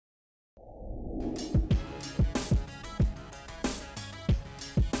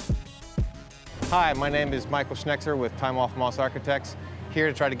Hi, my name is Michael Schnexer with Time Off Moss Architects, here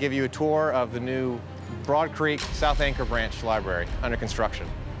to try to give you a tour of the new Broad Creek South Anchor Branch Library under construction.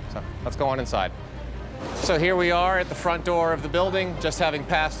 So let's go on inside. So here we are at the front door of the building, just having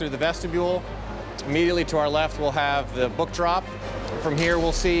passed through the vestibule. Immediately to our left, we'll have the book drop. From here,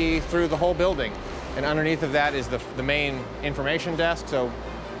 we'll see through the whole building. And underneath of that is the main information desk, so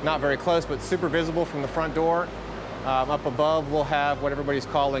not very close, but super visible from the front door. Up above, we'll have what everybody's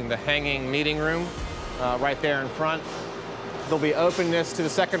calling the hanging meeting room, right there in front. There'll be openness to the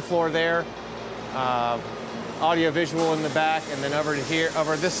second floor there, audio visual in the back, and then over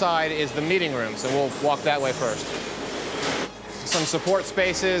this side is the meeting room, so we'll walk that way first. Some support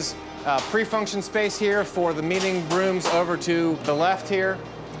spaces, pre-function space here for the meeting rooms over to the left here.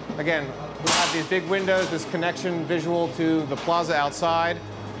 Again, we have these big windows, this connection visual to the plaza outside.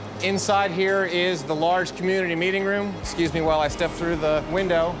 Inside here is the large community meeting room. Excuse me while I step through the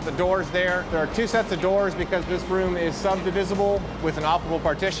window. The doors there. There are two sets of doors because this room is subdivisible with an operable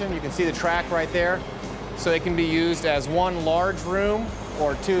partition. You can see the track right there. So it can be used as one large room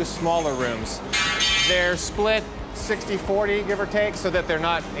or two smaller rooms. They're split 60-40, give or take, so that they're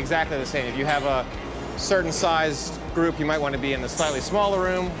not exactly the same. If you have a certain sized group, you might want to be in the slightly smaller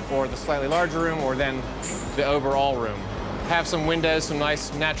room or the slightly larger room or then the overall room. Have some windows, some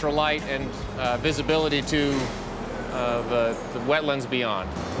nice natural light and visibility to the wetlands beyond.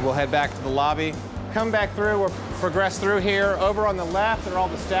 We'll head back to the lobby. Come back through, we'll progress through here. Over on the left are all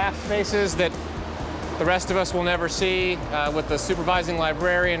the staff spaces that the rest of us will never see, with the supervising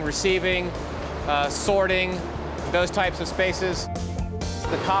librarian, receiving, sorting, those types of spaces.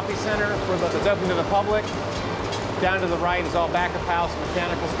 The copy center that's open to the public. Down to the right is all back of house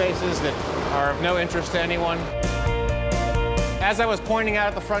mechanical spaces that are of no interest to anyone. As I was pointing out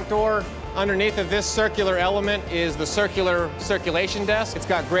at the front door, underneath of this circular element is the circular circulation desk. It's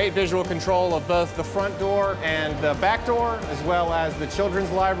got great visual control of both the front door and the back door, as well as the children's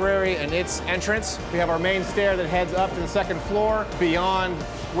library and its entrance. We have our main stair that heads up to the second floor. Beyond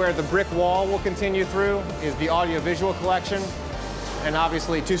where the brick wall will continue through is the audio-visual collection, and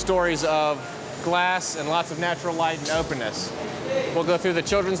obviously 2 stories of glass and lots of natural light and openness. We'll go through the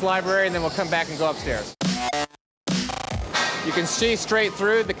children's library and then we'll come back and go upstairs. You can see straight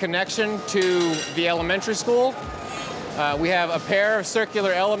through the connection to the elementary school. We have a pair of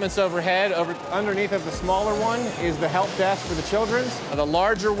circular elements overhead. Underneath of the smaller one is the help desk for the children's. The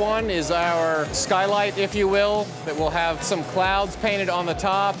larger one is our skylight, if you will, that will have some clouds painted on the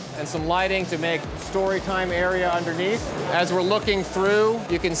top and some lighting to make story time area underneath. As we're looking through,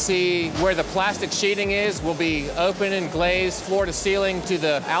 you can see where the plastic sheeting is will be open and glazed floor to ceiling to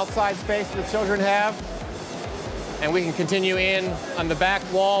the outside space the children have. And we can continue in. On the back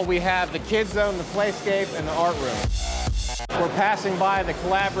wall, we have the kids zone, the playscape, and the art room. We're passing by the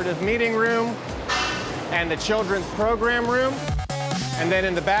collaborative meeting room and the children's program room. And then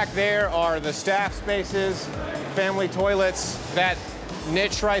in the back there are the staff spaces, family toilets. That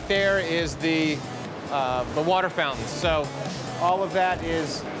niche right there is the water fountains. So all of that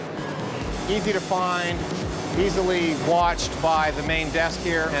is easy to find, easily watched by the main desk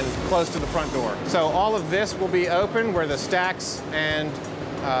here and close to the front door. So all of this will be open where the stacks and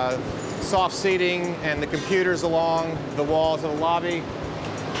soft seating and the computers along the wall to the lobby.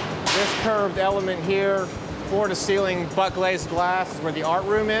 This curved element here, floor to ceiling butt glazed glass, is where the art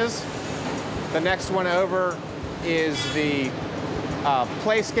room is. The next one over is the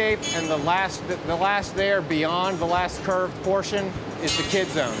playscape, and the last there beyond the last curved portion is the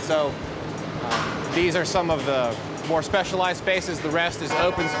kids zone. So these are some of the more specialized spaces. The rest is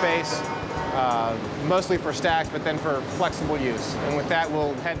open space, mostly for stacks, but then for flexible use. And with that,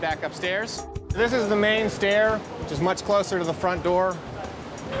 we'll head back upstairs. This is the main stair, which is much closer to the front door.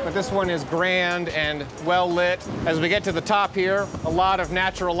 But this one is grand and well lit. As we get to the top here, a lot of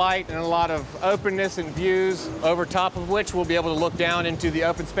natural light and a lot of openness and views, over top of which we'll be able to look down into the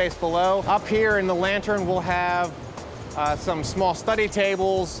open space below. Up here in the lantern, we'll have some small study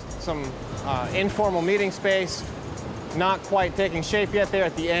tables, some informal meeting space. Not quite taking shape yet there.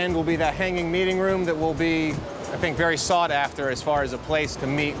 At the end will be that hanging meeting room that will be, I think, very sought after as far as a place to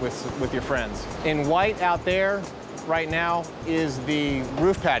meet with your friends. In white out there right now is the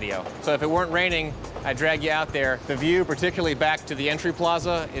roof patio. So if it weren't raining, I'd drag you out there. The view, particularly back to the entry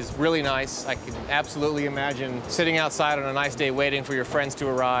plaza, is really nice. I can absolutely imagine sitting outside on a nice day waiting for your friends to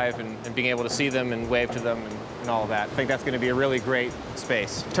arrive and being able to see them and wave to them and all of that. I think that's going to be a really great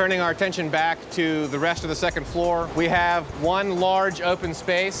space. Turning our attention back to the rest of the second floor, we have one large open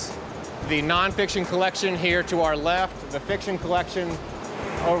space. The nonfiction collection here to our left, the fiction collection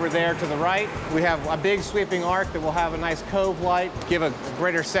over there to the right. We have a big sweeping arc that will have a nice cove light, give a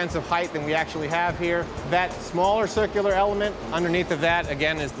greater sense of height than we actually have here. That smaller circular element underneath of that,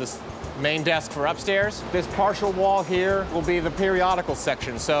 again, is this main desk for upstairs. This partial wall here will be the periodical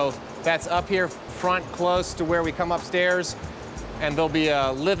section. So that's up here front close to where we come upstairs. And there'll be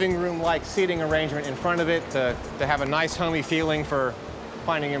a living room-like seating arrangement in front of it to have a nice homey feeling for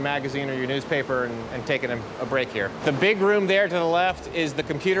finding your magazine or your newspaper and taking a break here. The big room there to the left is the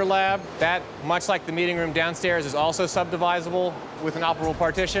computer lab. That, much like the meeting room downstairs, is also subdivisable with an operable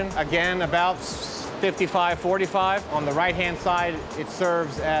partition. Again, about 55-45. On the right-hand side, it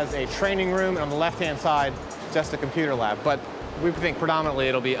serves as a training room, and on the left-hand side, just a computer lab. But we think predominantly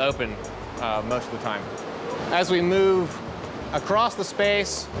it'll be open most of the time. As we move across the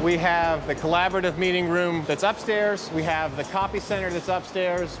space, we have the collaborative meeting room that's upstairs. We have the copy center that's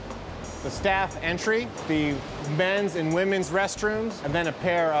upstairs, the staff entry, the men's and women's restrooms, and then a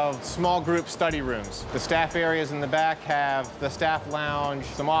pair of small group study rooms. The staff areas in the back have the staff lounge,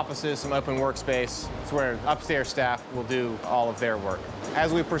 some offices, some open workspace. It's where upstairs staff will do all of their work.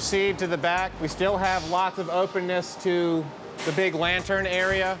 As we proceed to the back, we still have lots of openness to the big lantern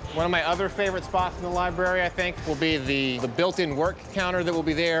area. One of my other favorite spots in the library, I think, will be the built-in work counter that will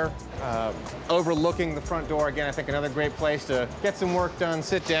be there, overlooking the front door. Again, I think another great place to get some work done,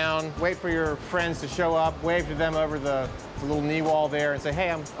 sit down, wait for your friends to show up, wave to them over the little knee wall there and say, hey,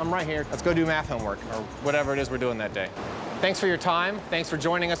 I'm right here. Let's go do math homework, or whatever it is we're doing that day. Thanks for your time. Thanks for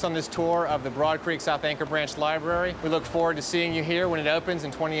joining us on this tour of the Broad Creek South Anchor Branch Library. We look forward to seeing you here when it opens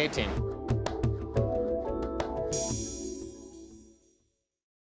in 2018.